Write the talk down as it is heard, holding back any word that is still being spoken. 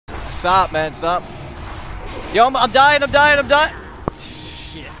stop, man, stop. Yo, I'm dying, I'm dying, I'm dying.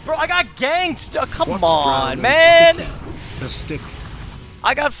 Shit. Bro, I got ganked. Come on, man. The stick.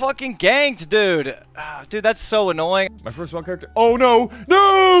 I got fucking ganked, dude. Dude, that's so annoying. My first one character. Oh, no.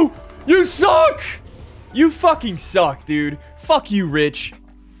 No! You suck! You fucking suck, dude. Fuck you, Rich.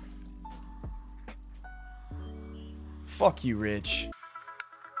 Fuck you, Rich.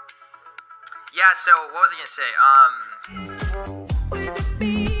 Yeah, so what was I gonna say?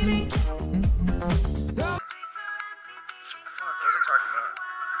 Fuck, what was I talking about?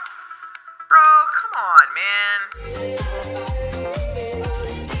 Bro, come on, man.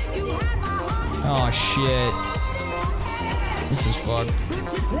 Oh shit. This is fucked.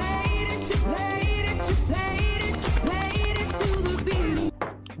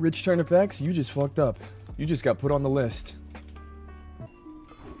 Richturpin X, you just fucked up. You just got put on the list.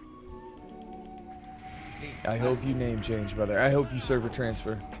 I hope you name change, brother. I hope you server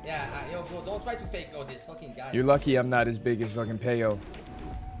transfer. Yeah, yo, bro, don't try to fake out this fucking guy. You're lucky I'm not as big as fucking Payo,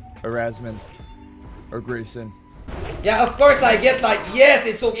 or Rasman, or Grayson. Yeah, of course I get like, yes,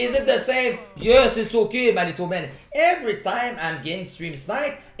 it's okay. Is it the same? Yes, it's okay, my little man. Every time I'm getting stream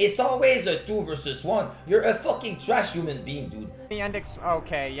snipe, it's always a 2 versus 1. You're a fucking trash human being, dude. The index,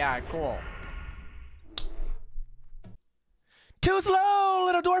 okay, yeah, cool. Too slow,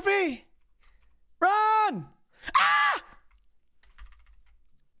 little dwarfy! Run! Ah!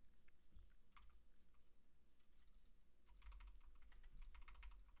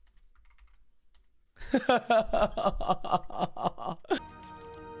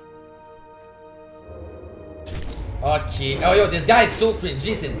 Okay. Oh, yo, this guy is so cringy.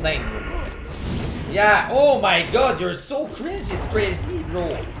 It's insane, bro. Yeah. Oh my god, you're so cringe. It's crazy,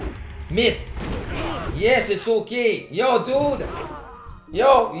 bro. Miss. Yes, it's okay. Yo, dude.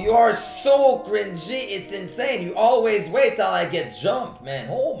 Yo, you are so cringy. It's insane. You always wait till I get jumped, man.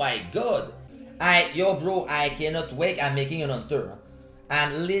 Oh my god. Yo, bro, I cannot wait. I'm making an hunter.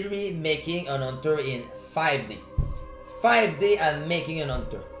 I'm literally making an hunter in 5D. 5D, I'm making an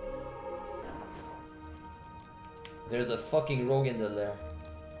hunter. There's a fucking rogue in the lair.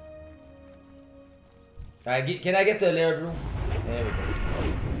 Can I get the lair, bro? There we go.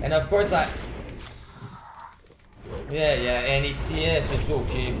 And of course Yeah, and it's yes, it's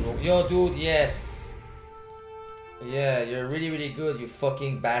okay, bro. Yo, dude, yes. Yeah, you're really, really good, you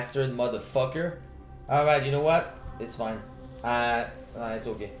fucking bastard motherfucker. Alright, you know what? It's fine. It's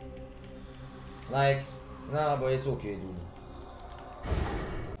okay. Like, no, but it's okay, dude.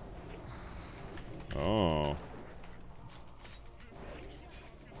 Oh.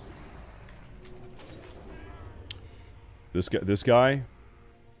 This guy?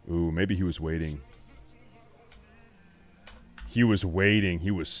 Ooh, maybe he was waiting. He was waiting.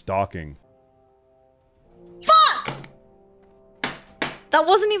 He was stalking. Fuck! That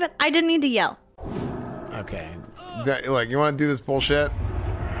wasn't even... I didn't need to yell. Okay. Look, you want to do this bullshit?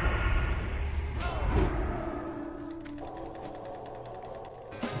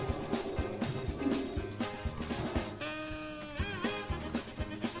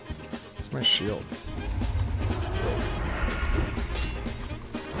 It's my shield.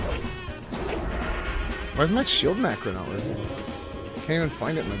 Why is my shield macro not working? Can't even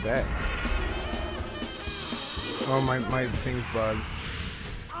find it in my bags. Oh, my thing's bugged.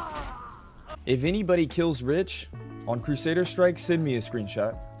 If anybody kills Rich on Crusader Strike, send me a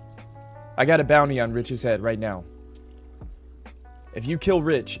screenshot. I got a bounty on Rich's head right now. If you kill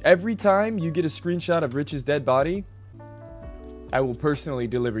Rich, every time you get a screenshot of Rich's dead body, I will personally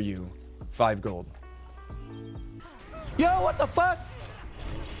deliver you 5 gold. Yo, what the fuck?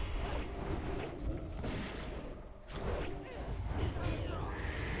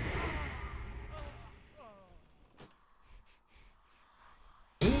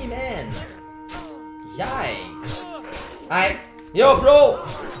 Man. Yikes. Yo, bro.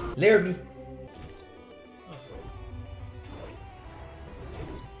 Lair me.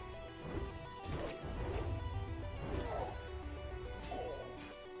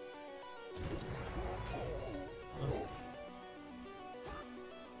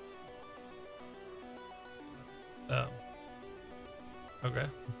 Okay.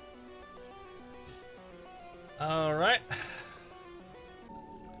 All right.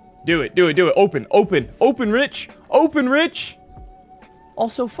 Do it, do it, do it. Open, open, open, Rich. Open, Rich.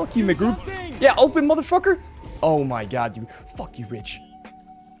 Also, fuck you, McGroup. Yeah, open, motherfucker. Oh my god, dude. Fuck you, Rich.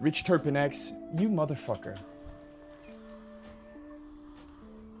 Richturpin X, you motherfucker.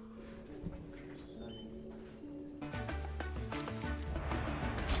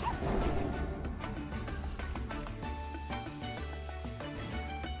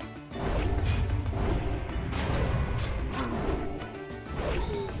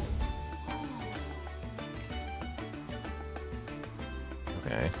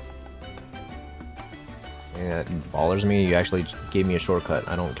 Okay. Yeah, that bothers me. You actually gave me a shortcut.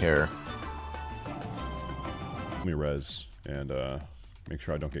 I don't care. Let me res and make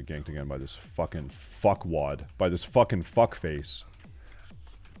sure I don't get ganked again by this fucking fuckwad. By this fucking fuckface.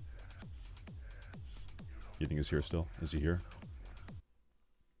 You think he's here still? Is he here?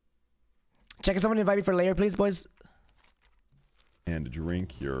 Check if someone invite me for layer, please, boys. And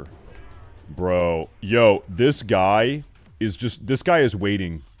drink your... Bro. Yo, this guy is just... This guy is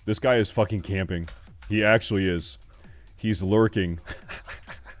waiting. This guy is fucking camping. He actually is. He's lurking.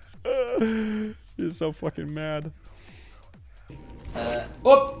 He's so fucking mad.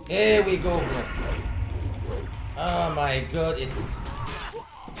 Oh, here we go, bro. Oh my god, it's...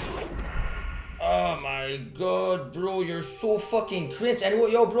 Oh my god, bro, you're so fucking cringe. And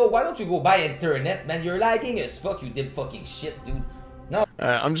yo, bro, why don't you go buy internet, man? You're lagging as fuck, you did fucking shit, dude. No.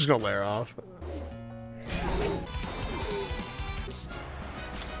 I'm just gonna layer off.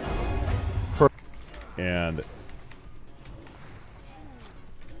 And...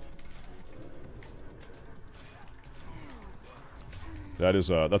 That is,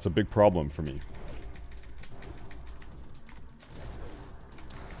 that's a big problem for me.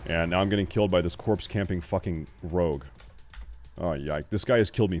 And now I'm getting killed by this corpse camping fucking rogue. Oh, yike. This guy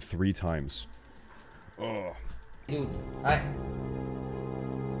has killed me 3 times. Oh. Dude,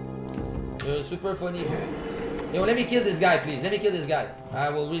 you're super funny, bro. Yo, let me kill this guy, please. Let me kill this guy. I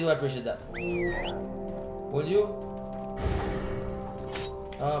will really appreciate that. Will you?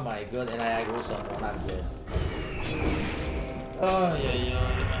 Oh my god, and I aggro someone. I'm dead. Oh,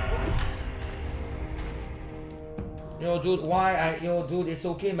 yeah. Yo, dude, yo, dude, it's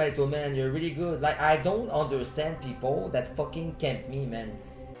okay, Marito, man. You're really good. Like, I don't understand people that fucking camp me, man.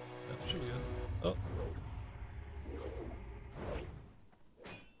 That should be good. Oh.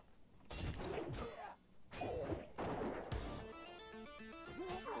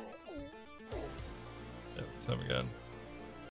 Yeah, let's have a gun.